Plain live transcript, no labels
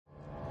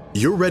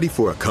You're ready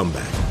for a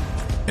comeback.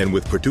 And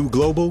with Purdue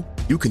Global,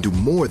 you can do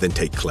more than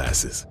take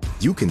classes.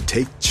 You can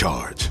take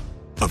charge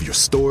of your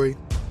story,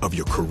 of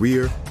your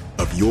career,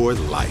 of your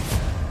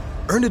life.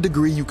 Earn a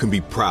degree you can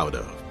be proud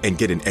of and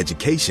get an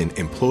education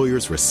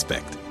employers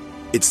respect.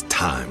 It's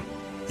time,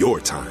 your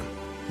time,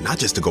 not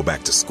just to go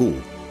back to school,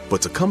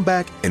 but to come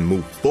back and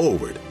move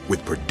forward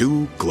with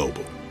Purdue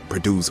Global,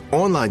 Purdue's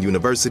online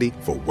university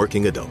for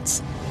working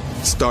adults.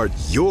 Start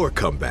your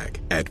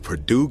comeback at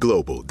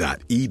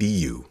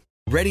purdueglobal.edu.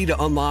 Ready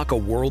to unlock a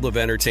world of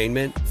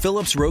entertainment?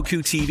 Philips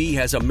Roku TV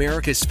has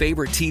America's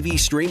favorite TV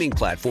streaming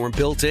platform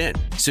built in,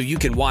 so you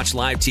can watch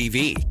live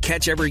TV,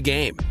 catch every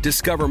game,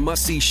 discover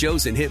must-see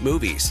shows and hit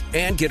movies,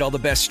 and get all the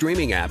best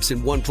streaming apps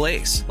in one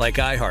place, like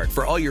iHeart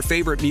for all your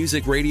favorite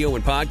music, radio,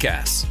 and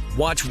podcasts.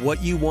 Watch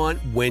what you want,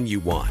 when you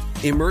want.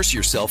 Immerse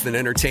yourself in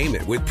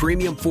entertainment with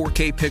premium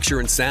 4K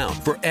picture and sound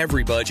for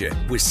every budget,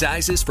 with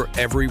sizes for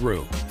every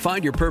room.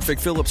 Find your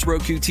perfect Philips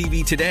Roku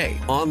TV today,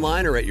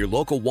 online or at your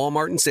local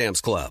Walmart and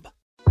Sam's Club.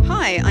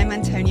 Hi, I'm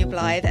Antonia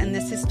Blythe, and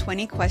this is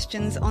 20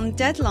 Questions on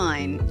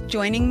Deadline.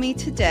 Joining me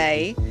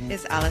today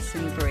is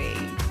Alison Brie.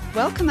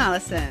 Welcome,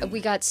 Alison.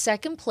 We got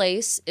second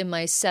place in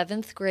my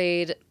 7th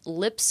grade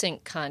lip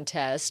sync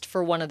contest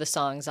for one of the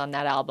songs on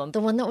that album.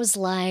 The one that was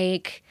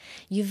like,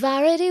 "You've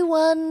already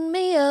won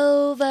me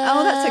over."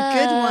 Oh, that's a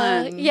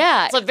good one.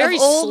 Yeah. It's a very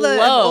slow. Of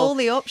all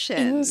the options.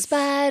 In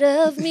spite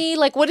of me.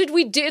 Like, what did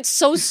we do? It's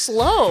so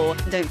slow.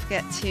 Don't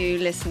forget to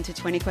listen to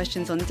 20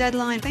 Questions on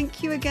Deadline.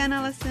 Thank you again,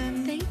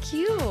 Alison. Thank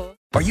you.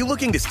 Are you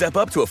looking to step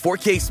up to a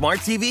 4K smart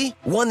TV?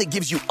 One that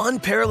gives you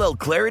unparalleled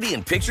clarity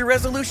and picture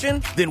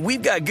resolution? Then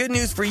we've got good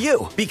news for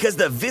you, because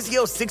the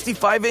Vizio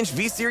 65-inch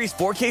V-Series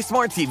 4K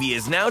smart TV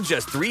is now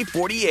just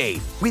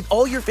 $348. With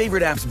all your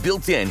favorite apps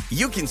built in,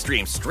 you can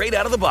stream straight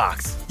out of the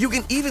box. You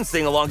can even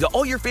sing along to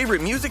all your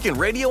favorite music and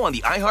radio on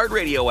the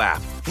iHeartRadio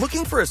app.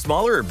 Looking for a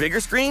smaller or bigger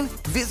screen?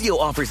 Vizio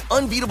offers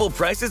unbeatable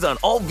prices on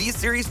all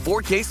V-Series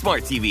 4K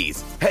smart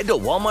TVs. Head to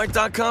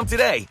Walmart.com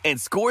today and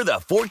score the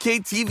 4K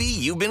TV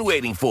you've been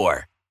waiting for.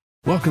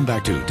 Welcome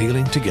back to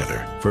Dealing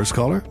Together. First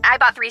caller? I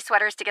bought 3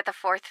 sweaters to get the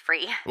 4th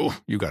free. Oh,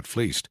 you got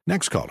fleeced.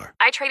 Next caller?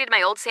 I traded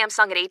my old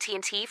Samsung at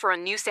AT&T for a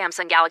new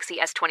Samsung Galaxy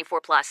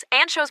S24 Plus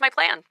and chose my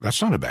plan.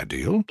 That's not a bad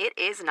deal. It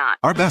is not.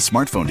 Our best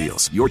smartphone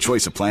deals. Your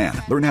choice of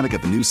plan. Learn how to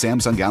get the new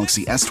Samsung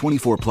Galaxy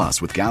S24 Plus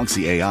with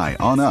Galaxy AI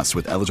on us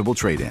with eligible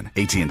trade-in.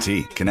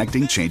 AT&T.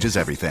 Connecting changes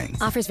everything.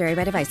 Offers vary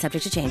by device.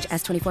 Subject to change.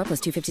 S24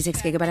 plus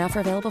 256 gigabyte offer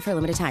available for a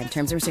limited time.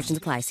 Terms and restrictions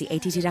apply. See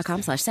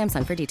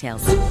att.com/Samsung for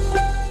details.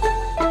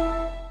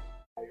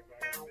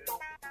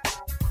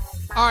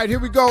 All right, here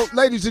we go.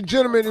 Ladies and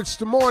gentlemen, it's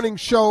the morning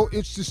show.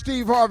 It's the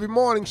Steve Harvey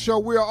Morning Show.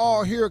 We are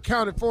all here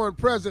accounted for and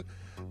present.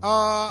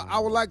 I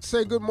would like to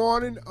say good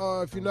morning.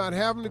 If you're not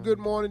having a good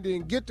morning,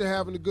 then get to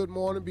having a good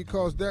morning,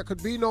 because there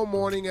could be no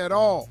morning at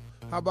all.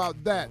 How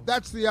about that?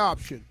 That's the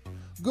option.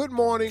 Good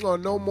morning or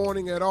no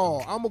morning at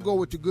all. I'm going to go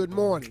with the good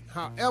morning.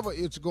 However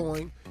it's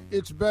going,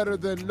 it's better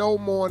than no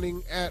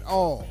morning at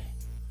all.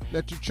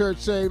 Let your church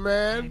say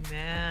amen.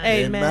 Amen.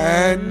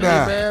 Amen.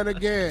 Amen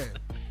again.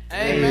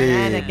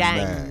 Amen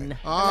again.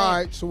 All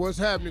right, so what's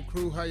happening,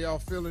 crew? How y'all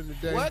feeling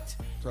today? What?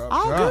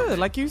 All good.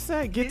 Like you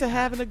said, get to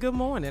having a good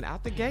morning.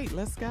 Out the gate,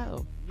 let's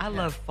go. I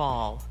love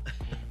fall.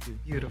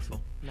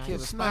 Beautiful.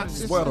 It's not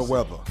sweater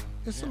weather.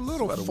 It's a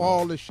little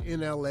fallish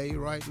in LA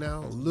right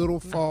now. A little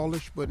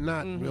fallish, but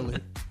not really.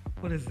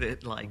 What is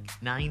it, like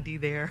 90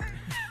 there?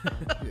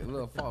 Yeah, a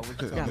little fall.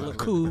 Got a little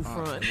cool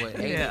front. What,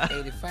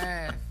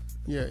 85?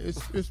 Yeah,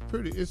 it's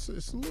pretty. It's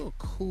a little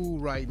cool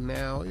right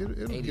now. It'll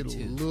get a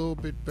little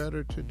bit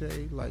better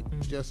today, like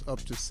just up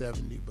to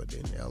 70. But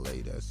in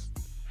LA, that's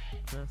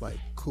like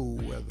cool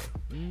weather.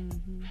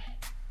 Mm-hmm.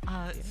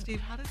 Steve,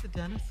 how did the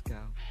dentist go?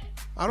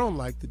 I don't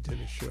like the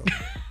dentist show.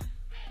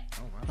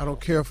 I don't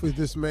care for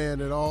this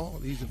man at all.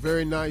 He's a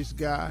very nice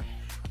guy,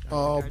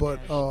 but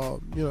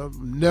I'm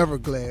never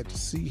glad to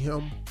see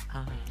him.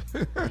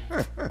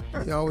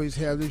 He always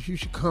have this. You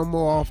should come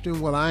more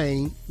often. Well, I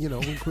ain't.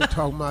 We quit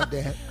talking about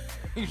that.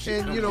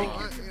 And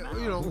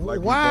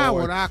why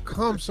would I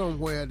come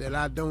somewhere that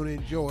I don't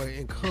enjoy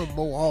and come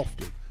more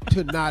often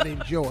to not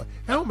enjoy?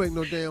 That don't make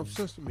no damn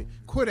sense to me.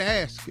 Quit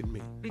asking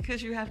me.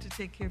 Because you have to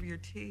take care of your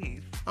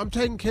teeth. I'm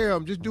taking care of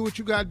them. Just do what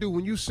you gotta do.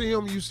 When you see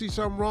them, you see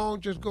something wrong,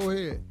 just go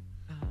ahead.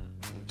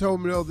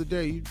 Told me the other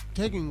day, you're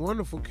taking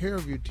wonderful care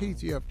of your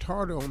teeth. You have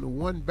tartar on the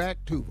one back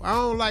tooth. I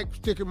don't like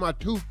sticking my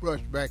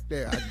toothbrush back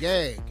there. I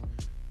gag.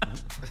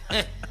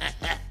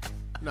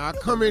 Now, I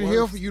come in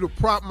here for you to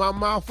prop my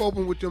mouth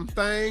open with them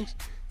things,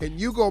 and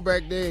you go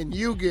back there and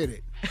you get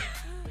it.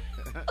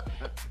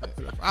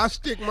 If I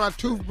stick my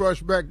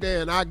toothbrush back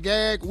there and I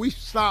gag, we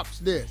stops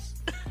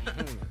this.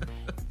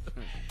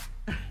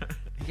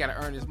 He got to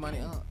earn his money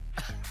up.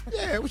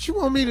 Yeah, what you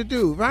want me to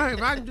do? If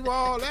I can do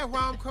all that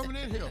while I'm coming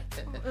in here.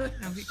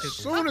 As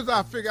soon as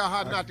I figure out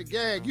how not to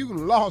gag, you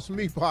can lost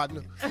me,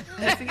 partner.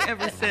 Has he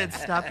ever said,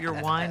 stop your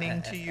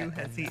whining to you?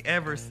 Has he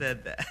ever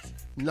said that?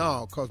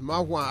 No, because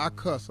I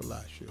cuss a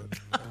lot, Shirley,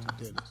 at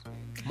the dentist.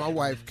 My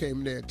wife came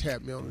in there and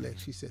tapped me on the leg.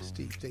 She said,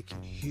 Steve, they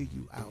can hear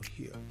you out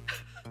here.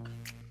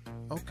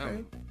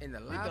 Okay. In the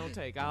It lobby. don't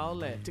take all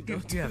that to go You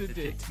to have the to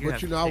dentist. take- you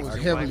But have I to was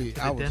take your wife heavily, to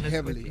the I was dentist with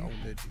heavily you. on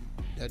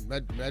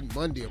that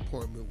Monday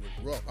appointment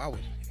was rough. I was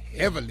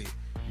heavily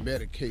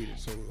medicated,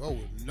 so was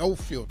no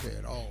filter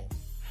at all.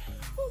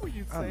 What were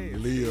you I saying?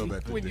 live Steve,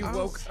 at the when you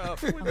dentist. woke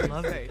up? What I did you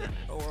love say? it.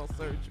 Oral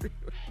surgery.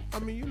 I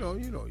mean, you know,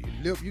 your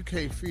lip, you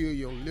can't feel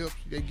your lips.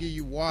 They give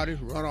you water,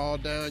 run all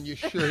down your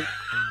shirt.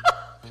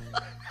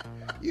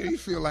 You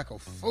feel like a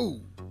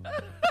fool.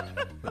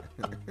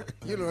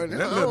 You know, and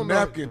That little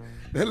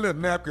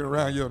napkin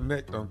around your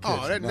neck don't catch.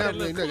 Oh, that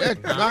nothing.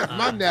 napkin,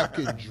 my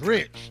napkin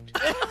drenched.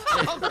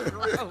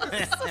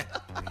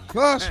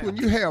 Plus, when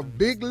you have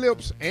big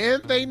lips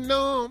and they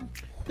numb,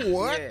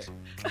 what?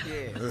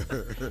 Yeah.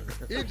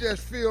 It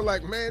just feel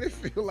like, man, it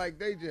feel like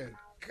they just,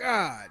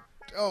 God,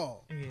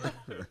 oh.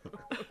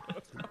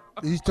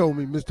 He's told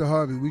me, Mr.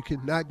 Harvey, we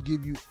cannot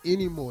give you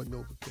any more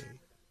Novocaine.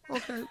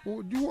 Okay,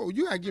 well,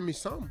 you gotta give me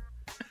something.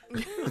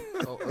 You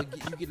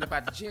getting up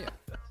out the chair.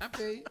 I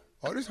pay.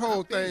 Oh, this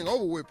whole thing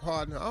over with,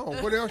 partner. I don't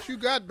know what else you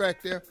got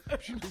back there.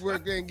 You need to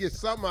work there and get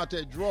something out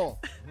that drawer.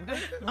 All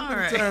How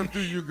many right. times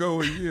do you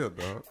go a year,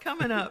 dog?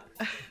 Coming up.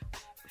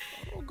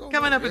 Go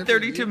Coming up every at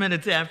 32 year.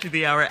 minutes after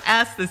the hour,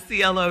 ask the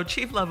CLO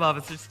Chief Love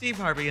Officer Steve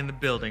Harvey in the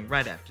building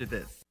right after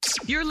this.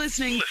 You're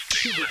listening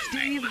to the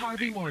Steve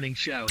Harvey Morning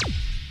Show.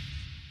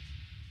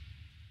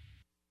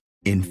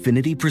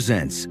 Infiniti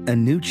presents a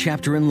new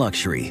chapter in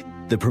luxury,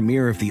 the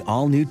premiere of the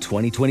all-new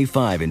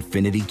 2025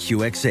 Infiniti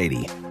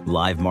QX80,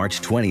 live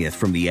March 20th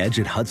from the Edge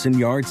at Hudson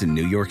Yards in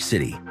New York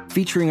City,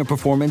 featuring a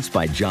performance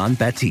by John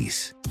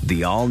Batiste.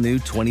 The all-new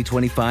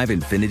 2025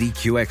 Infiniti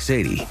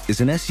QX80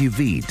 is an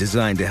SUV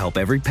designed to help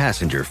every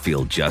passenger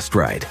feel just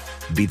right.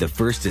 Be the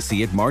first to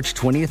see it March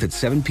 20th at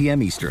 7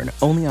 p.m. Eastern,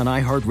 only on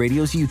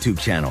iHeartRadio's YouTube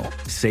channel.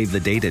 Save the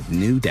date at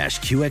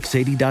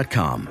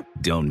new-QX80.com.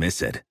 Don't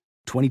miss it.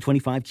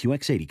 2025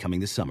 QX80 coming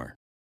this summer.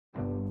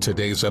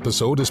 Today's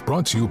episode is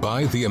brought to you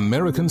by the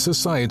American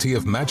Society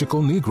of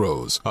Magical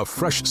Negroes, a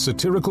fresh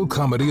satirical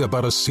comedy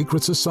about a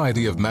secret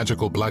society of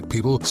magical black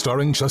people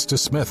starring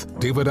Justice Smith,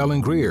 David Allen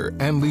Greer,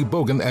 Ann Lee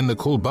Bogan, and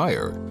Nicole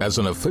Byer. As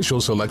an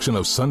official selection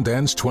of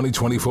Sundance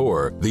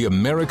 2024, the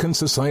American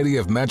Society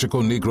of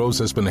Magical Negroes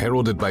has been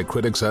heralded by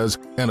critics as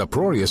an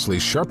uproariously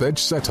sharp-edged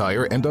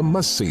satire and a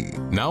must-see.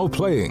 Now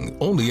playing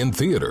only in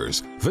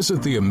theaters.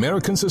 Visit the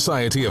American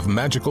Society of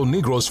Magical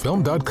Negroes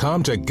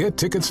Film.com to get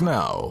tickets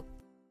now.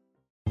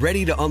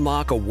 Ready to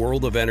unlock a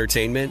world of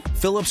entertainment?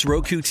 Philips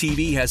Roku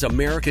TV has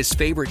America's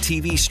favorite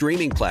TV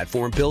streaming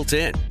platform built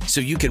in,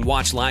 so you can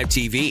watch live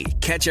TV,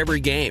 catch every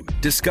game,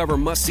 discover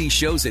must-see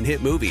shows and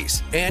hit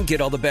movies, and get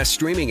all the best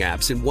streaming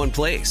apps in one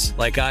place,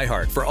 like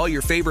iHeart for all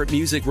your favorite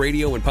music,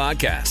 radio, and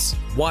podcasts.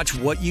 Watch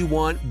what you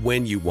want,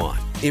 when you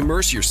want.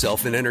 Immerse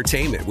yourself in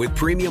entertainment with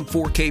premium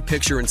 4K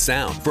picture and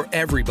sound for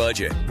every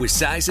budget, with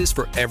sizes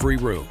for every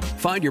room.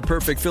 Find your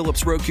perfect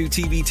Philips Roku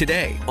TV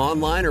today,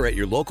 online or at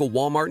your local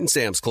Walmart and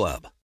Sam's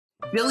Club.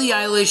 Billie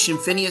Eilish and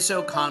Phineas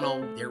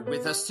O'Connell, they're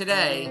with us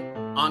today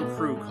on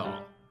Crew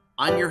Call.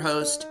 I'm your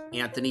host,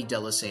 Anthony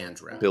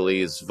D'Alessandro.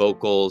 Billie's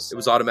vocals, it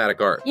was automatic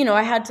art. You know,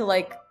 I had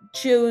to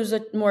choose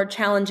a more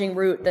challenging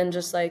route than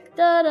just da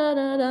da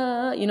da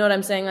da. You know what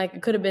I'm saying?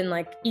 It could have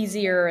been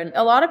easier. And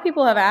a lot of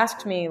people have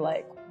asked me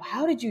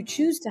how did you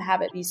choose to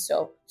have it be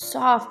so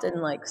soft and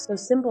so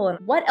simple? And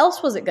what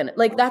else was it gonna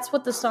that's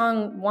what the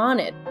song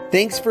wanted.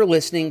 Thanks for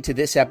listening to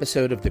this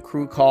episode of the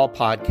Crew Call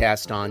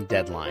podcast on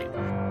Deadline.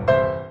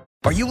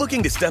 Are you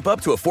looking to step up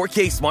to a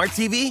 4K smart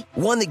TV?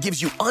 One that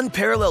gives you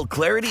unparalleled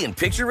clarity and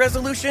picture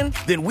resolution?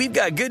 Then we've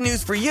got good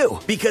news for you,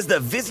 because the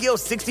Vizio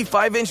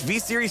 65-inch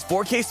V-Series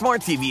 4K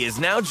smart TV is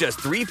now just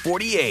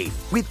 $348.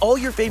 With all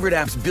your favorite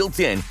apps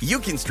built in, you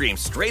can stream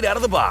straight out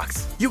of the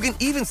box. You can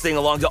even sing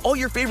along to all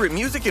your favorite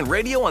music and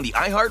radio on the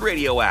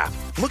iHeartRadio app.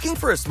 Looking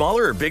for a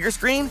smaller or bigger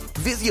screen?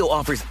 Vizio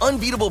offers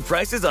unbeatable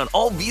prices on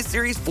all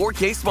V-Series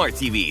 4K smart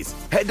TVs.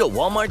 Head to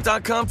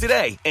Walmart.com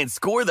today and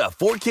score the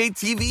 4K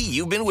TV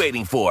you've been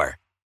waiting for.